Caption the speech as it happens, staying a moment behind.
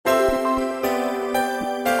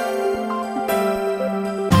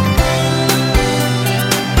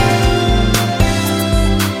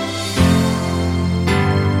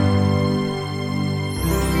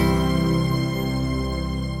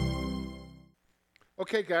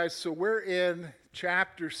Okay, guys, so we're in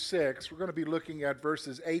chapter 6. We're going to be looking at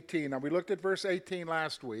verses 18. Now, we looked at verse 18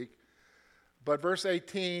 last week, but verse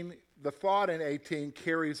 18, the thought in 18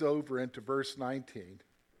 carries over into verse 19.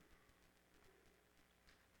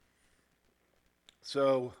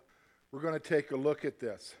 So we're going to take a look at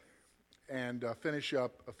this and finish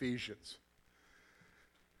up Ephesians.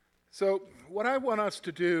 So what I want us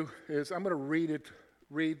to do is I'm going to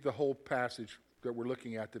read the whole passage that we're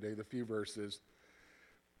looking at today, the few verses,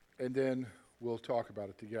 and then we'll talk about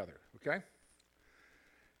it together, okay?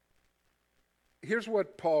 Here's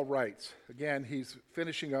what Paul writes. Again, he's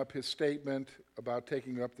finishing up his statement about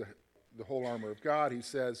taking up the whole armor of God. He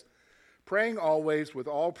says, praying always with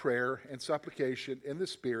all prayer and supplication in the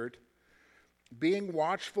Spirit, being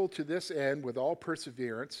watchful to this end with all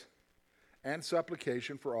perseverance and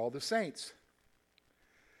supplication for all the saints.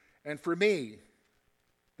 And for me,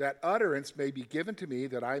 that utterance may be given to me,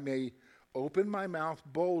 that I may open my mouth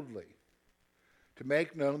boldly to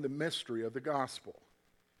make known the mystery of the gospel,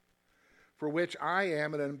 for which I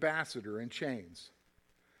am an ambassador in chains,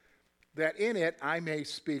 that in it I may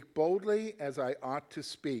speak boldly as I ought to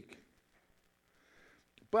speak.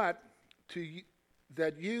 But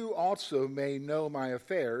that you also may know my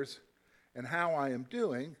affairs and how I am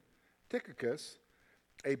doing, Tychicus,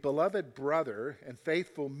 a beloved brother and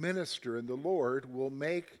faithful minister in the Lord, will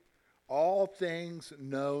make all things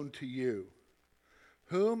known to you,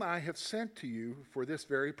 whom I have sent to you for this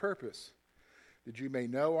very purpose, that you may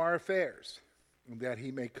know our affairs, and that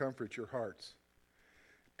he may comfort your hearts.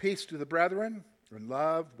 Peace to the brethren, and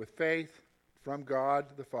love with faith from God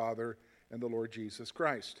the Father and the Lord Jesus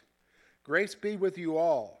Christ. Grace be with you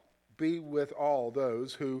all, be with all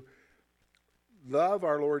those who love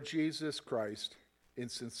our Lord Jesus Christ in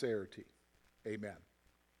sincerity. Amen.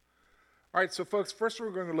 All right, so folks, first we're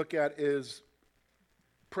going to look at is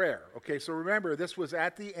prayer. Okay, so remember, this was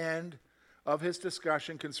at the end of his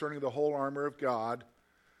discussion concerning the whole armor of God.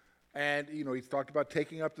 And, he's talked about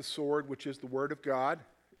taking up the sword, which is the word of God,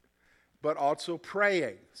 but also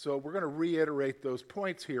praying. So we're going to reiterate those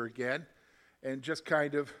points here again and just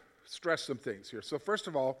kind of stress some things here. So first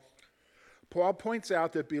of all, Paul points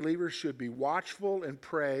out that believers should be watchful and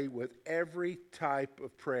pray with every type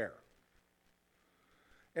of prayer.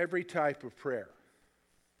 Every type of prayer.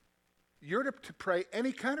 You're to pray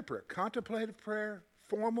any kind of prayer. Contemplative prayer,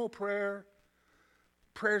 formal prayer,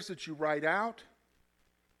 prayers that you write out.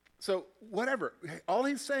 So whatever. All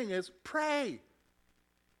he's saying is pray.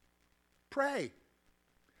 Pray.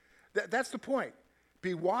 That's the point.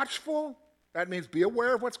 Be watchful. That means be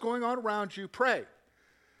aware of what's going on around you. Pray.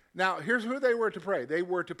 Now, here's who they were to pray. They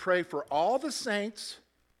were to pray for all the saints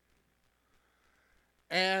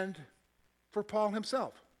and for Paul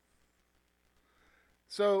himself.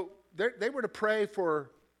 So they were to pray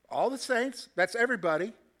for all the saints, that's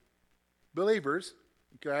everybody, believers,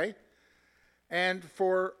 okay, and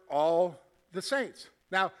for all the saints.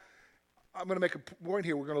 Now, I'm going to make a point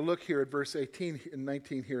here. We're going to look here at verse 18 and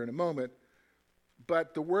 19 here in a moment.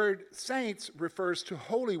 But the word saints refers to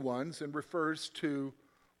holy ones and refers to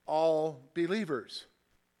all believers.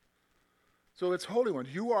 So it's holy ones.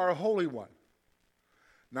 You are a holy one.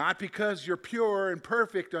 Not because you're pure and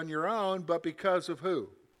perfect on your own, but because of who?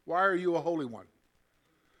 Why are you a holy one?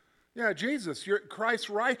 Yeah, Jesus. You're Christ's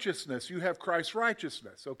righteousness. You have Christ's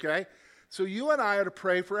righteousness, okay? So you and I are to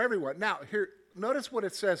pray for everyone. Now, here, notice what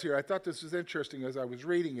it says here. I thought this was interesting as I was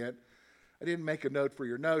reading it. I didn't make a note for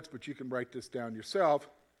your notes, but you can write this down yourself.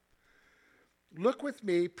 Look with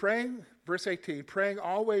me, praying, verse 18, praying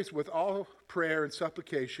always with all prayer and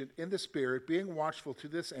supplication in the Spirit, being watchful to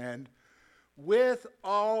this end, with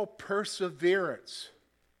all perseverance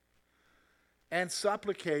and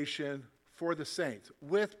supplication for the saints.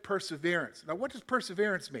 With perseverance. Now, what does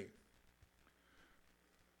perseverance mean?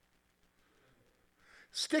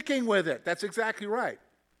 Sticking with it. That's exactly right.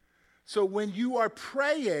 So when you are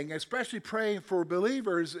praying, especially praying for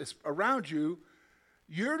believers around you,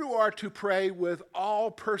 you are to pray with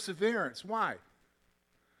all perseverance. Why?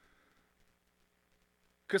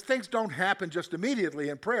 Because things don't happen just immediately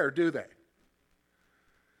in prayer, do they?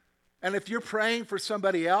 And if you're praying for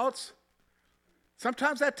somebody else,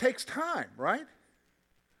 sometimes that takes time, right?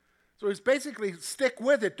 So he's basically stick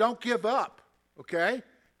with it. Don't give up, okay?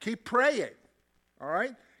 Keep praying, all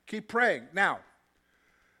right? Keep praying. Now,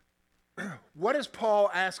 what is Paul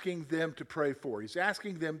asking them to pray for? He's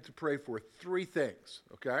asking them to pray for three things,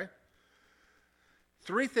 okay?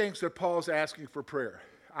 Three things that Paul's asking for prayer.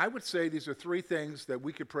 I would say these are three things that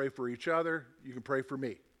we could pray for each other. You can pray for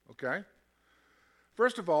me, okay?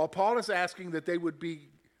 First of all, Paul is asking that they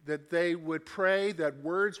would pray that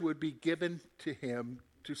words would be given to him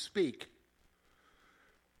to speak.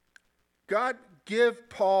 God, give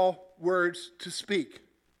Paul words to speak.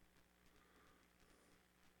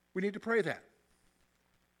 We need to pray that.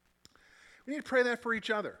 We need to pray that for each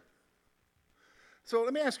other. So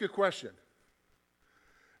let me ask you a question.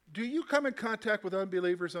 Do you come in contact with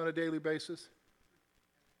unbelievers on a daily basis?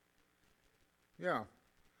 Yeah.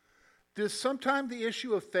 Does sometime the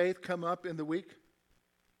issue of faith come up in the week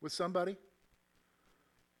with somebody?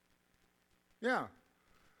 Yeah.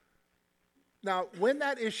 Now, when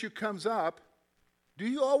that issue comes up, do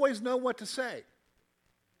you always know what to say?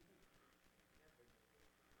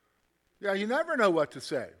 Yeah, you never know what to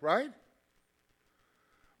say, right?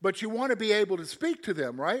 But you want to be able to speak to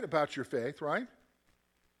them, right, about your faith, right?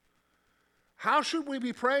 How should we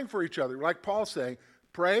be praying for each other? Like Paul's saying,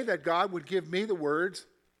 pray that God would give me the words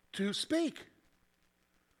to speak.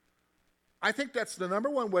 I think that's the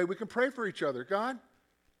number one way we can pray for each other. God,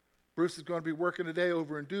 Bruce is going to be working today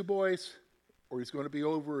over in Du Bois, or he's going to be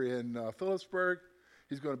over in Phillipsburg.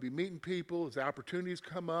 He's going to be meeting people. His opportunities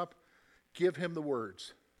come up. Give him the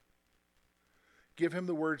words. Give him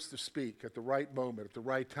the words to speak at the right moment, at the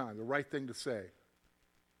right time, the right thing to say,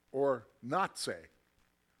 or not say.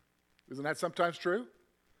 Isn't that sometimes true?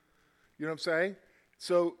 You know what I'm saying?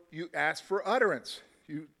 So you ask for utterance.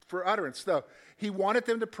 So he wanted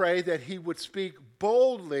them to pray that he would speak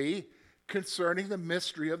boldly concerning the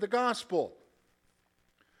mystery of the gospel.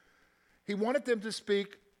 He wanted them to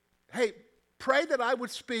speak, hey, pray that I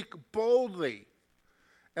would speak boldly.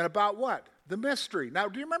 And about what? The mystery. Now,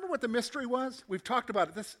 do you remember what the mystery was? We've talked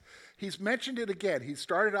about it. He's mentioned it again. He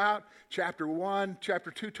started out chapter 1,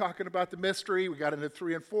 chapter 2 talking about the mystery. We got into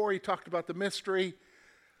 3 and 4. He talked about the mystery.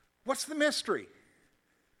 What's the mystery?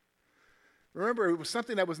 Remember, it was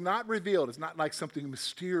something that was not revealed. It's not like something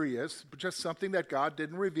mysterious, but just something that God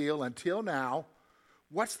didn't reveal until now.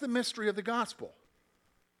 What's the mystery of the gospel?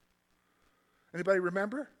 Anybody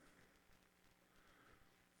remember?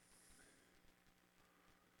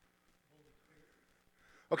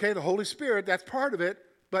 Okay, the Holy Spirit, that's part of it,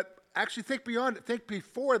 but actually think beyond it. Think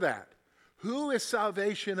before that. Who is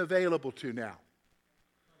salvation available to now?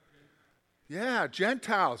 Yeah,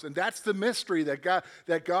 Gentiles. And that's the mystery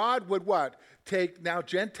that God would what? Take now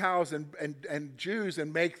Gentiles and Jews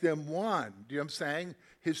and make them one. Do you know what I'm saying?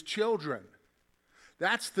 His children.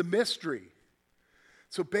 That's the mystery.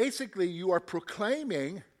 So basically you are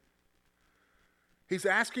proclaiming, he's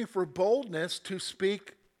asking for boldness to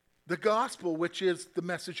speak the gospel, which is the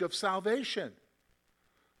message of salvation.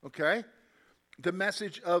 Okay? The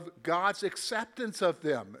message of God's acceptance of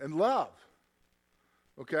them and love.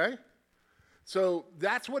 Okay? So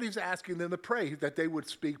that's what he's asking them to pray, that they would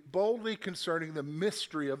speak boldly concerning the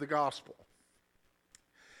mystery of the gospel.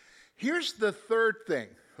 Here's the third thing,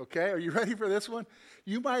 okay? Are you ready for this one?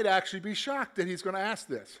 You might actually be shocked that he's going to ask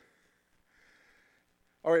this.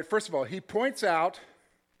 All right, first of all, he points out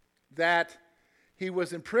that he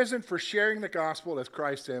was in prison for sharing the gospel as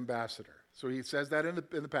Christ's ambassador. So he says that in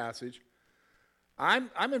the passage.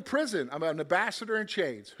 I'm in prison. I'm an ambassador in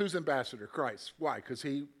chains. Who's ambassador? Christ. Why? Because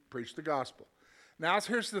he preached the gospel. Now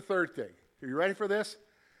here's the third thing. Are you ready for this?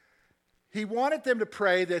 He wanted them to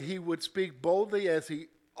pray that he would speak boldly as he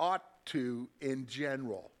ought to in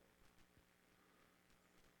general.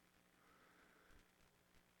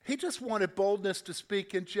 He just wanted boldness to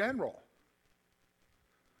speak in general.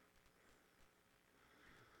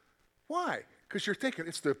 Why? Because you're thinking,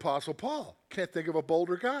 it's the Apostle Paul. Can't think of a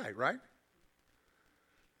bolder guy, right?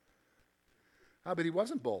 But he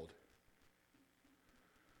wasn't bold.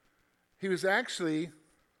 He was actually,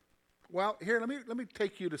 well, here, let me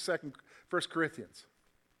take you to 1 Corinthians,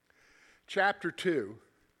 chapter 2.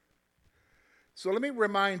 So let me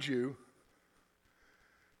remind you,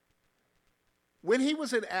 when he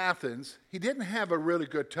was in Athens, he didn't have a really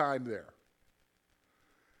good time there.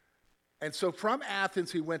 And so from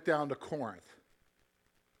Athens, he went down to Corinth.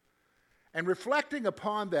 And reflecting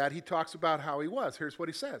upon that, he talks about how he was. Here's what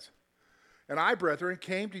he says. And I, brethren,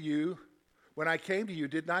 when I came to you,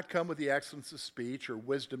 did not come with the excellence of speech or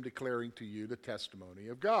wisdom declaring to you the testimony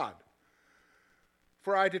of God.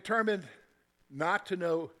 For I determined not to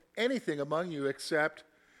know anything among you except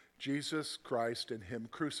Jesus Christ and him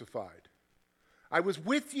crucified. I was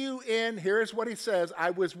with you in, here's what he says,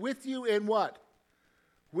 I was with you in what?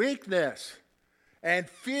 Weakness and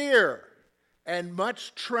fear and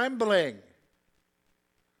much trembling.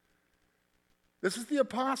 This is the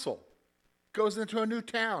apostle. Goes into a new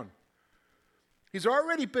town. He's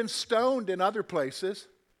already been stoned in other places,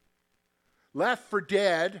 left for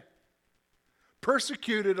dead,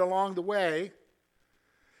 persecuted along the way.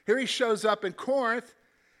 Here he shows up in Corinth,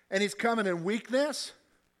 and he's coming in weakness,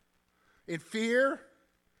 in fear,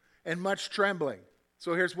 and much trembling.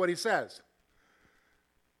 So here's what he says.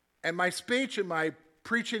 And my speech and my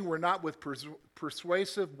preaching were not with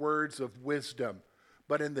persuasive words of wisdom,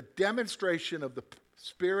 but in the demonstration of the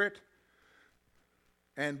Spirit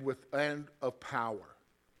and of power.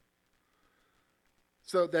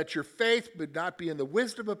 So that your faith would not be in the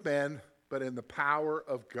wisdom of men, but in the power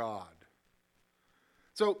of God.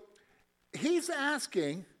 So he's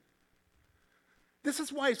asking, this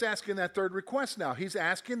is why he's asking that third request now. He's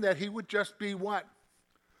asking that he would just be what?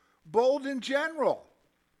 Bold in general.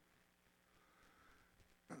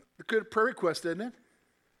 A good prayer request, isn't it?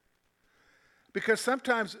 Because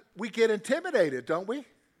sometimes we get intimidated, don't we?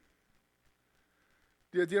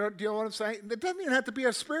 Do you know what I'm saying? It doesn't even have to be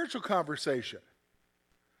a spiritual conversation.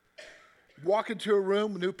 Walk into a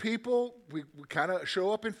room, new people, we kind of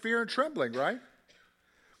show up in fear and trembling, right?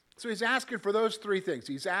 So he's asking for those three things.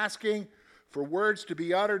 He's asking for words to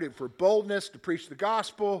be uttered and for boldness to preach the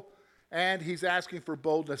gospel, and he's asking for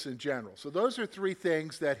boldness in general. So those are three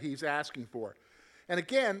things that he's asking for. And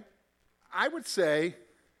again, I would say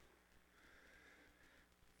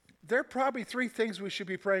there are probably three things we should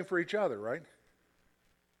be praying for each other, right?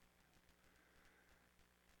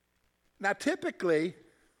 Now, typically,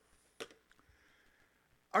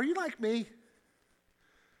 are you like me?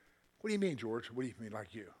 What do you mean, George? What do you mean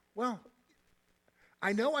like you? Well,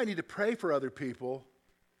 I know I need to pray for other people.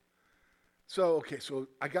 So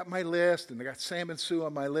I got my list, and I got Sam and Sue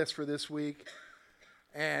on my list for this week.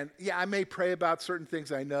 And yeah, I may pray about certain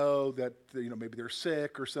things I know that, maybe they're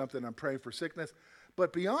sick or something. I'm praying for sickness.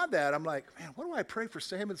 But beyond that, I'm like, man, what do I pray for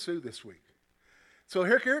Sam and Sue this week? So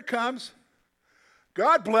here it comes.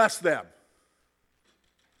 God bless them.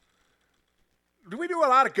 Do we do a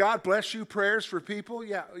lot of God bless you prayers for people?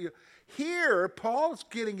 Yeah. Here, Paul's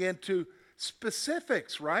getting into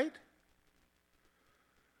specifics, right?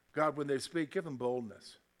 God, when they speak, give them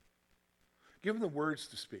boldness. Give them the words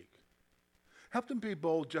to speak. Help them be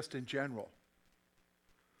bold just in general.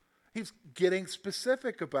 He's getting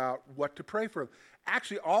specific about what to pray for.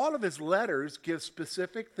 Actually, all of his letters give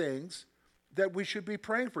specific things that we should be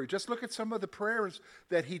praying for. Just look at some of the prayers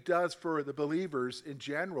that he does for the believers in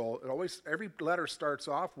general. Every letter starts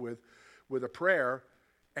off with a prayer,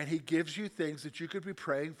 and he gives you things that you could be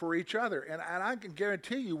praying for each other. And I can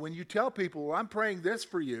guarantee you, when you tell people, well, I'm praying this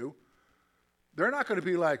for you, they're not going to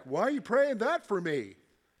be like, why are you praying that for me?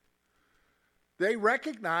 They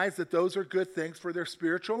recognize that those are good things for their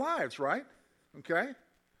spiritual lives, right? Okay?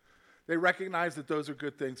 They recognize that those are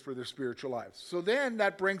good things for their spiritual lives. So then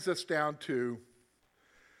that brings us down to,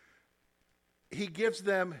 he gives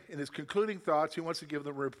them, in his concluding thoughts, he wants to give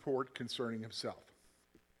them a report concerning himself.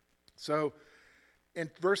 So in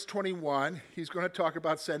verse 21, he's going to talk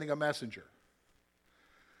about sending a messenger.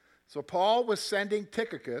 So Paul was sending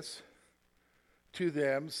Tychicus to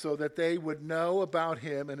them so that they would know about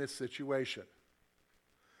him and his situation.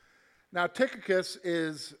 Now, Tychicus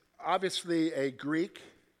is obviously a Greek.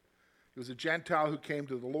 He was a Gentile who came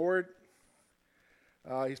to the Lord.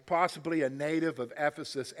 He's possibly a native of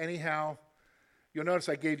Ephesus. Anyhow, you'll notice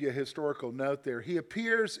I gave you a historical note there. He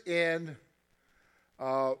appears in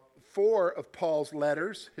 4 of Paul's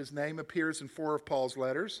letters. His name appears in 4 of Paul's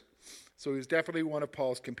letters. So he's definitely one of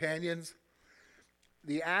Paul's companions.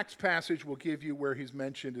 The Acts passage will give you where he's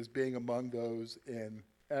mentioned as being among those in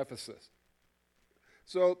Ephesus.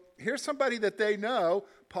 So here's somebody that they know.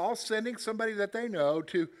 Paul's sending somebody that they know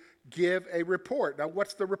to give a report. Now,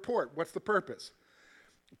 what's the report? What's the purpose?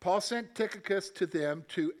 Paul sent Tychicus to them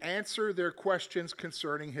to answer their questions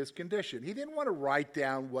concerning his condition. He didn't want to write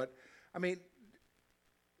down I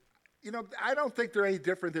don't think they're any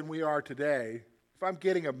different than we are today. If I'm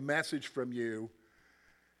getting a message from you,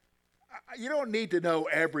 you don't need to know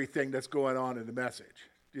everything that's going on in the message.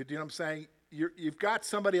 Do you know what I'm saying? You've got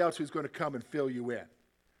somebody else who's going to come and fill you in.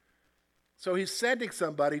 So he's sending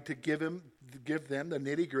somebody to give them the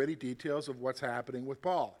nitty-gritty details of what's happening with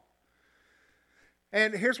Paul.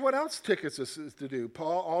 And here's what else Tychicus is to do.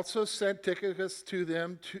 Paul also sent Tychicus to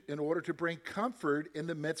them in order to bring comfort in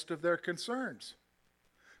the midst of their concerns.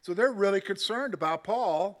 So they're really concerned about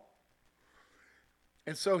Paul.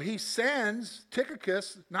 And so he sends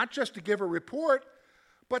Tychicus not just to give a report,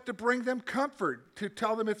 but to bring them comfort, to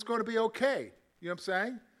tell them it's going to be okay. You know what I'm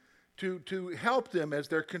saying? To help them as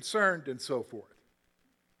they're concerned and so forth.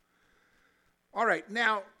 All right,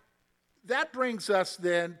 now that brings us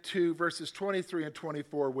then to verses 23 and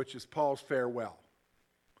 24, which is Paul's farewell.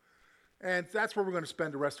 And that's where we're going to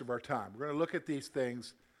spend the rest of our time. We're going to look at these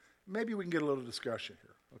things. Maybe we can get a little discussion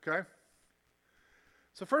here, okay?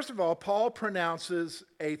 So first of all, Paul pronounces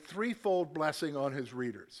a threefold blessing on his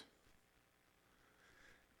readers.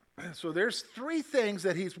 So there's 3 things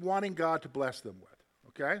that he's wanting God to bless them with.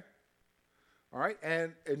 Okay? All right?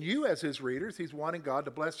 And you as his readers, he's wanting God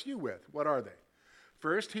to bless you with. What are they?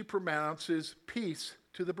 First, he pronounces peace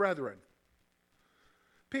to the brethren.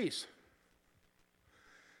 Peace.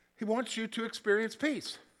 He wants you to experience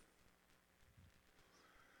peace.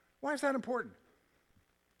 Why is that important?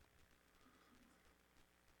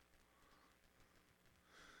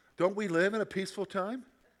 Don't we live in a peaceful time?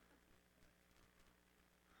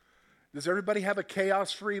 Does everybody have a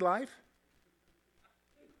chaos-free life?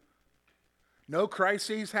 No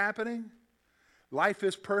crises happening? Life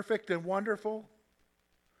is perfect and wonderful?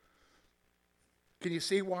 Can you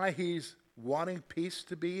see why he's wanting peace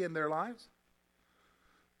to be in their lives?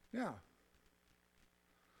 Yeah.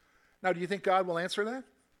 Now, do you think God will answer that?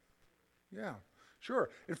 Yeah, sure.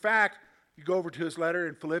 In fact, you go over to his letter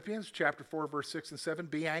in Philippians chapter 4, verse 6 and 7.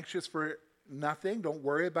 Be anxious for nothing. Don't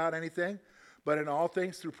worry about anything. But in all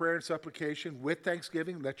things, through prayer and supplication, with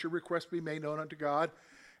thanksgiving, let your requests be made known unto God.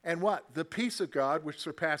 And what? The peace of God, which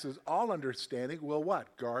surpasses all understanding, will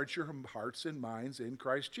what? Guard your hearts and minds in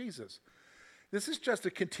Christ Jesus. This is just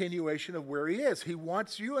a continuation of where he is. He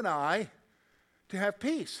wants you and I to have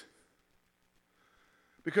peace.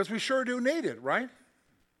 Because we sure do need it, right?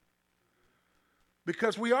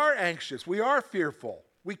 Because we are anxious. We are fearful.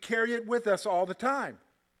 We carry it with us all the time.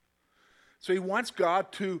 So he wants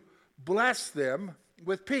God to bless them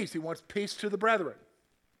with peace. He wants peace to the brethren.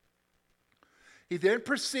 He then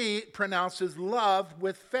pronounces love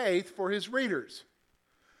with faith for his readers.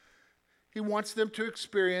 He wants them to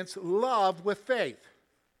experience love with faith.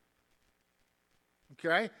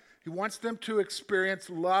 Okay? He wants them to experience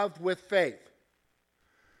love with faith.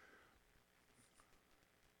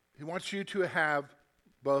 He wants you to have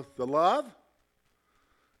both the love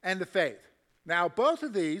and the faith. Now, both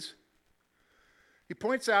of these, he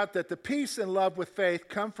points out that the peace and love with faith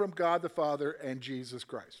come from God the Father and Jesus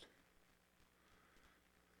Christ.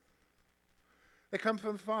 They come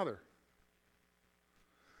from the Father.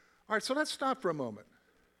 All right, so let's stop for a moment.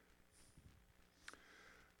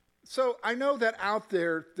 So I know that out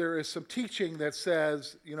there is some teaching that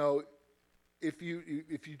says, you know, if you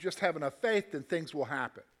just have enough faith, then things will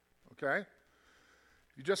happen. Okay?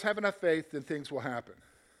 If you just have enough faith, then things will happen.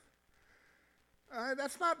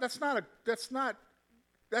 That's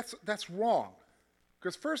wrong.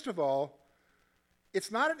 Because first of all, it's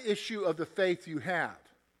not an issue of the faith you have.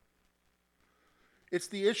 It's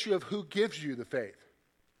the issue of who gives you the faith.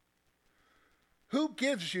 Who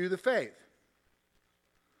gives you the faith?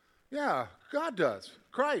 Yeah, God does.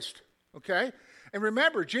 Christ. Okay? And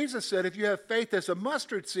remember, Jesus said if you have faith as a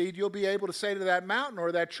mustard seed, you'll be able to say to that mountain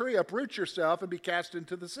or that tree, uproot yourself and be cast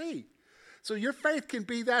into the sea. So your faith can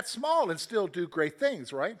be that small and still do great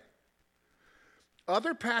things, right?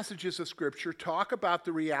 Other passages of Scripture talk about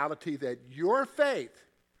the reality that your faith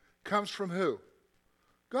comes from who?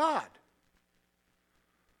 God.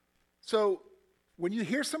 So when you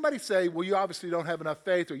hear somebody say, well, you obviously don't have enough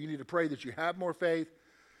faith or you need to pray that you have more faith,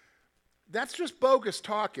 that's just bogus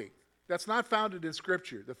talking. That's not founded in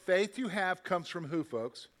Scripture. The faith you have comes from who,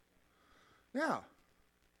 folks? Yeah.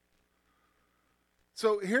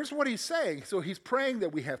 So here's what he's saying. So he's praying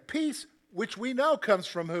that we have peace, which we know comes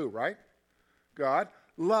from who, right? God.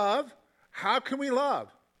 Love. How can we love?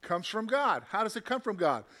 Comes from God. How does it come from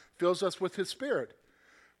God? Fills us with his Spirit.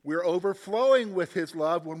 We're overflowing with his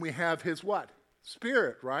love when we have his what?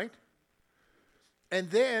 Spirit, right? And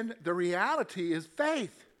then the reality is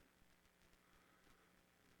faith.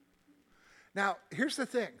 Now, here's the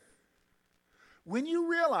thing. When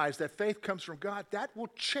you realize that faith comes from God, that will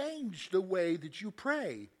change the way that you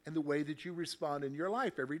pray and the way that you respond in your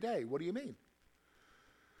life every day. What do you mean?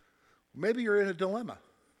 Maybe you're in a dilemma.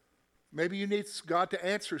 Maybe you need God to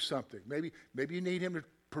answer something. Maybe you need him to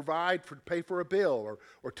pay for a bill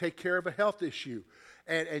or take care of a health issue.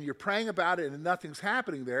 And you're praying about it and nothing's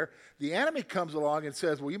happening there. The enemy comes along and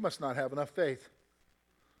says, well, you must not have enough faith.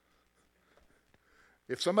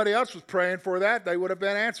 If somebody else was praying for that, they would have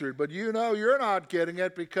been answered. But you know you're not getting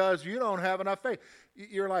it because you don't have enough faith.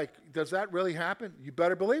 You're like, does that really happen? You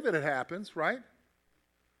better believe it happens, right?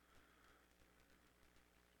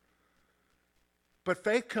 But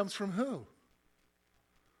faith comes from who?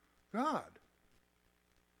 God.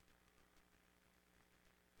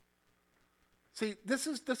 See, this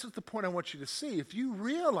is the point I want you to see. If you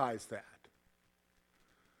realize that,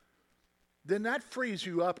 then that frees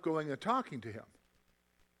you up going and talking to him.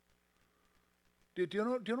 Do you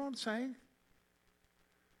know what I'm saying?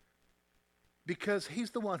 Because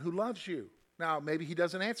he's the one who loves you. Now, maybe he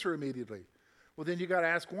doesn't answer immediately. Well, then you got to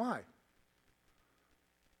ask why.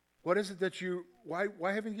 What is it that why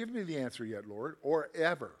haven't you given me the answer yet, Lord? Or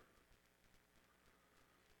ever?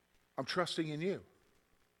 I'm trusting in you.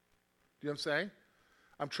 Do you know what I'm saying?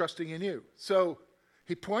 I'm trusting in you. So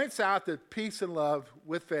he points out that peace and love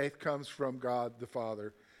with faith comes from God the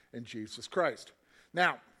Father and Jesus Christ.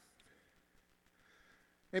 Now,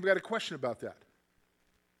 anybody got a question about that?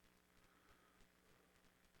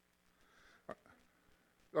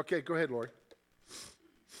 Okay, go ahead, Lori.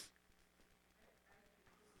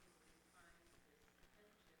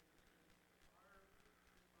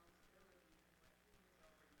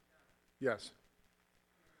 Yes.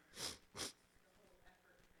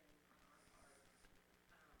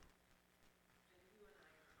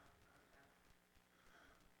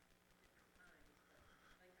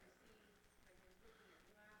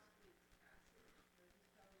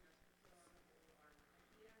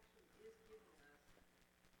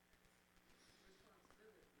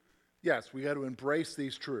 Yes, we got to embrace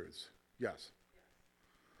these truths. Yes.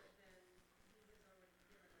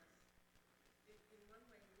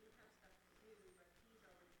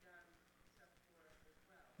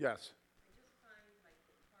 Yes.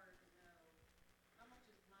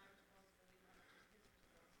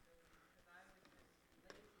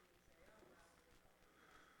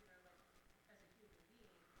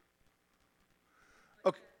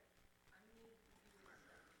 Okay.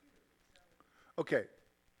 Okay.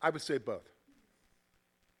 I would say both.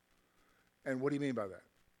 And what do you mean by that?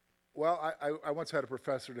 Well, I once had a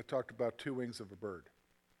professor that talked about two wings of a bird.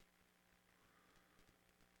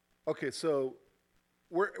 Okay, so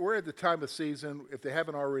we're at the time of season. If they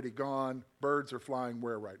haven't already gone, birds are flying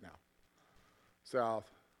where right now? South.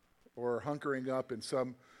 Or hunkering up in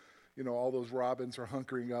some, all those robins are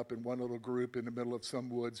hunkering up in one little group in the middle of some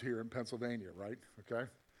woods here in Pennsylvania, right? Okay?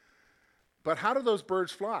 But how do those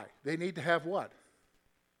birds fly? They need to have what?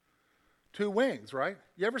 Two wings, right?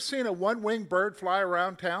 You ever seen a one-winged bird fly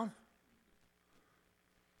around town?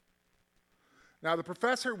 Now, the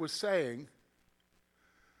professor was saying,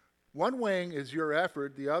 one wing is your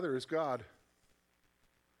effort, the other is God.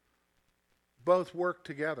 Both work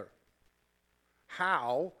together.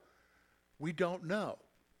 How? We don't know.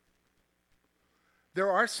 There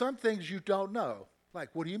are some things you don't know.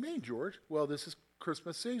 Like, what do you mean, George? Well, this is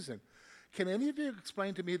Christmas season. Can any of you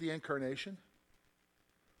explain to me the incarnation?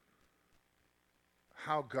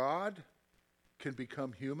 How God can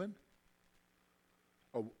become human?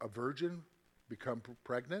 A virgin become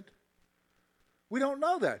pregnant? We don't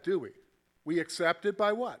know that, do we? We accept it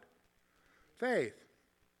by what? Faith.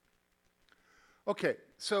 Okay,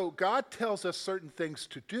 so God tells us certain things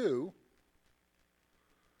to do,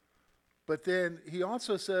 but then he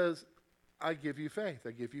also says, I give you faith,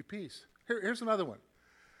 I give you peace. Here's another one.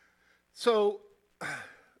 So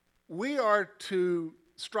we are to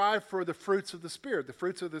strive for the fruits of the Spirit. The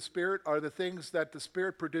fruits of the Spirit are the things that the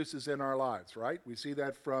Spirit produces in our lives, right? We see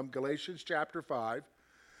that from Galatians chapter 5.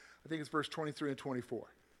 I think it's verse 23 and 24.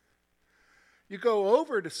 You go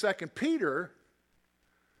over to 2 Peter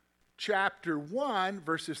chapter 1,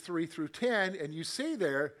 verses 3 through 10, and you see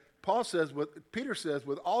there, Peter says,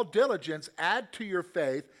 with all diligence, add to your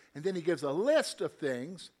faith, and then he gives a list of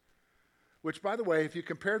things, which, by the way, if you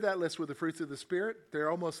compare that list with the fruits of the Spirit, they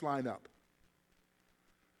almost line up.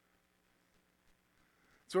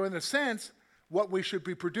 So in a sense, what we should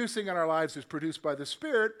be producing in our lives is produced by the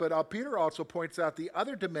Spirit, but Peter also points out the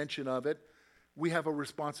other dimension of it. We have a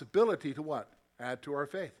responsibility to what? Add to our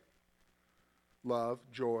faith. Love,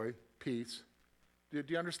 joy, peace. Do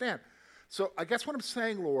you understand? So I guess what I'm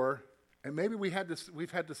saying, Laura, and maybe we've had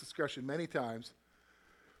this discussion many times,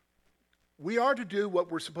 we are to do what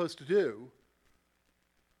we're supposed to do,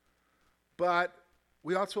 but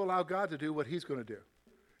we also allow God to do what he's going to do.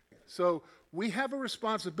 So we have a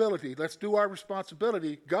responsibility. Let's do our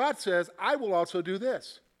responsibility. God says, I will also do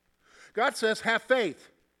this. God says, have faith,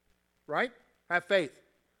 right? Have faith.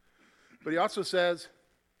 But he also says,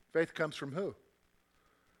 faith comes from who?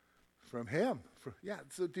 From him.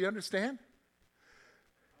 So do you understand?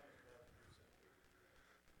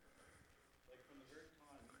 Like from the very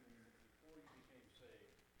time, before you became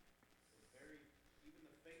saved, even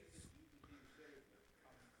the faith that you became saved with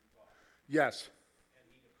comes from God. Yes. And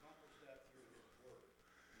he accomplished that through his word.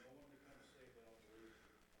 No one becomes saved by unbelief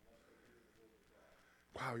unless they hear the word of God.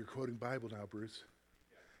 Wow, you're quoting Bible now, Bruce.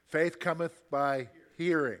 Yeah. Faith cometh by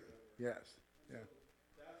hearing. Yes. Yeah.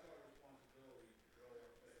 That's our responsibility to grow our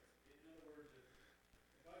faith. In other words,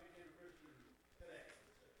 if I became a Christian today,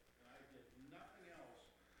 let's say, and I did nothing else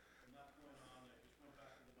from that point on, I just went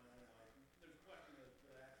back into my own life. There's a question that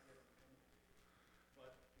I asked different from it.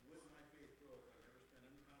 But with my faith growth, I never spent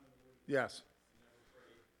any time in the Word of God. Yes. I never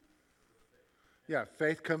prayed with faith. Yeah,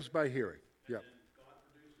 faith comes by hearing. Yeah. And God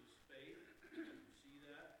produces faith. You see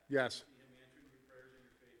that. Yes. You see him answering your prayers and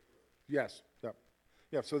your faith grows. Yes. Yep.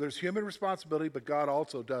 Yeah, so there's human responsibility, but God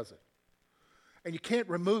also does it. And you can't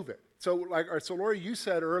remove it. So so Lori, you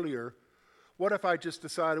said earlier, what if I just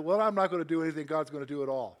decided, well, I'm not going to do anything, God's going to do it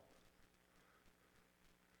all?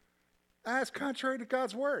 That's contrary to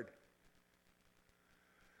God's word.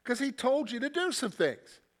 Because he told you to do some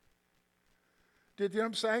things. Did you know what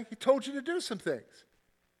I'm saying? He told you to do some things.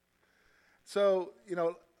 So, I'm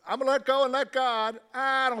going to let go and let God.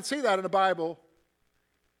 I don't see that in the Bible.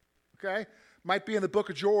 Okay? Might be in the book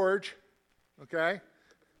of George. Okay?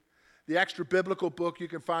 The extra biblical book you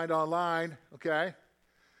can find online. Okay?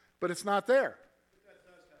 But it's not there. That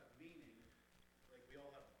does have meaning. Like we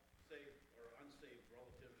all have saved or unsaved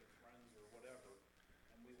relatives or friends or whatever,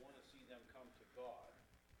 and we want to see them come to God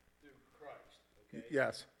through Christ. Okay?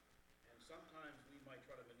 Yes. And sometimes we might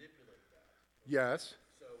try to manipulate that. Yes.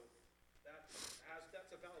 So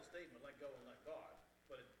that's a valid statement, let go and let God.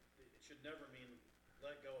 But it should never mean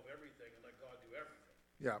let go of everything and let God do everything.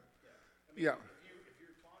 Yeah. Yeah. I mean, Yeah. if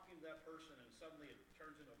you're talking to that person and suddenly it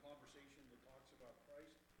turns into a conversation that talks about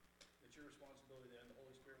Christ, it's your responsibility then, the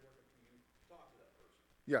Holy Spirit working through you, to talk to that person.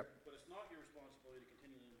 Yeah. But it's not your responsibility to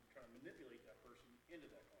continue to try to manipulate that person into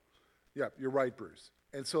that conversation. Yeah, you're right, Bruce.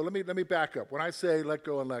 And so let me back up. When I say let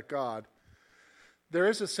go and let God, there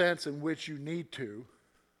is a sense in which you need to,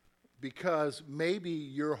 because maybe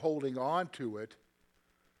you're holding on to it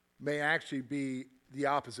may actually be the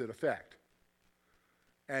opposite effect.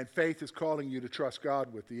 And faith is calling you to trust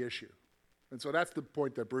God with the issue. And so that's the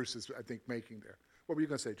point that Bruce is, I think, making there. What were you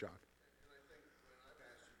going to say, John? And I think when I've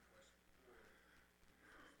asked you a question before,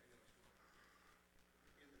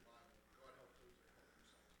 in the Bible, God helps those that help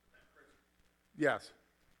themselves. That principle. Yes.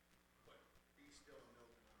 But be still and know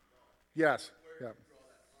that I'm God. Yes. Where Yeah. do you draw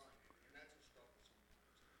that line? And that's a struggle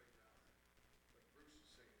sometimes to figure out. Like Bruce is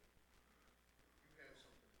saying, you have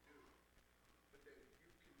something to do. But then if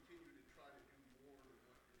you continue to try to do more than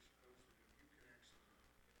what you're supposed to do, you can actually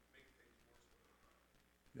make things worse than they're not.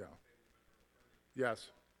 Yeah. Yes.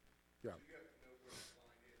 Yeah. So you have to know where the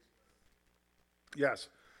line is. Yes.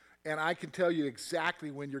 And I can tell you exactly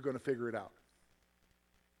when you're going to figure it out.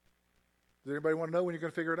 Does anybody want to know when you're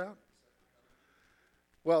going to figure it out?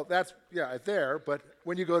 Well, that's, there, but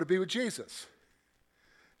when you go to be with Jesus.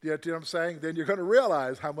 Do you know what I'm saying? Then you're going to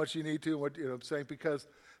realize how much you need to, and what, you know what I'm saying? Because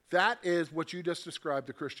that is what you just described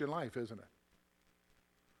the Christian life, isn't it?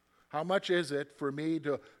 How much is it for me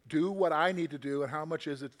to do what I need to do, and how much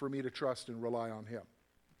is it for me to trust and rely on him?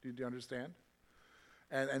 Do you understand?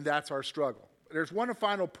 And that's our struggle. There's one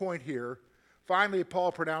final point here. Finally,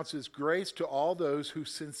 Paul pronounces grace to all those who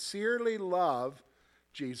sincerely love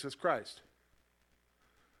Jesus Christ.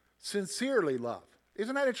 Sincerely love.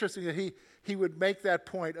 Isn't that interesting that he would make that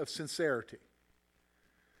point of sincerity?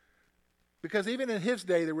 Because even in his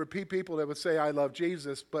day, there would be people that would say, I love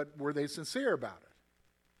Jesus, but were they sincere about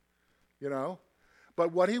it? You know?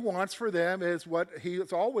 But what he wants for them is what he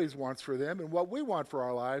always wants for them, and what we want for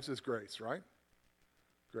our lives is grace, right?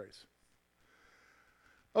 Grace.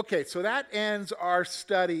 Okay, so that ends our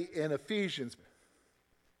study in Ephesians.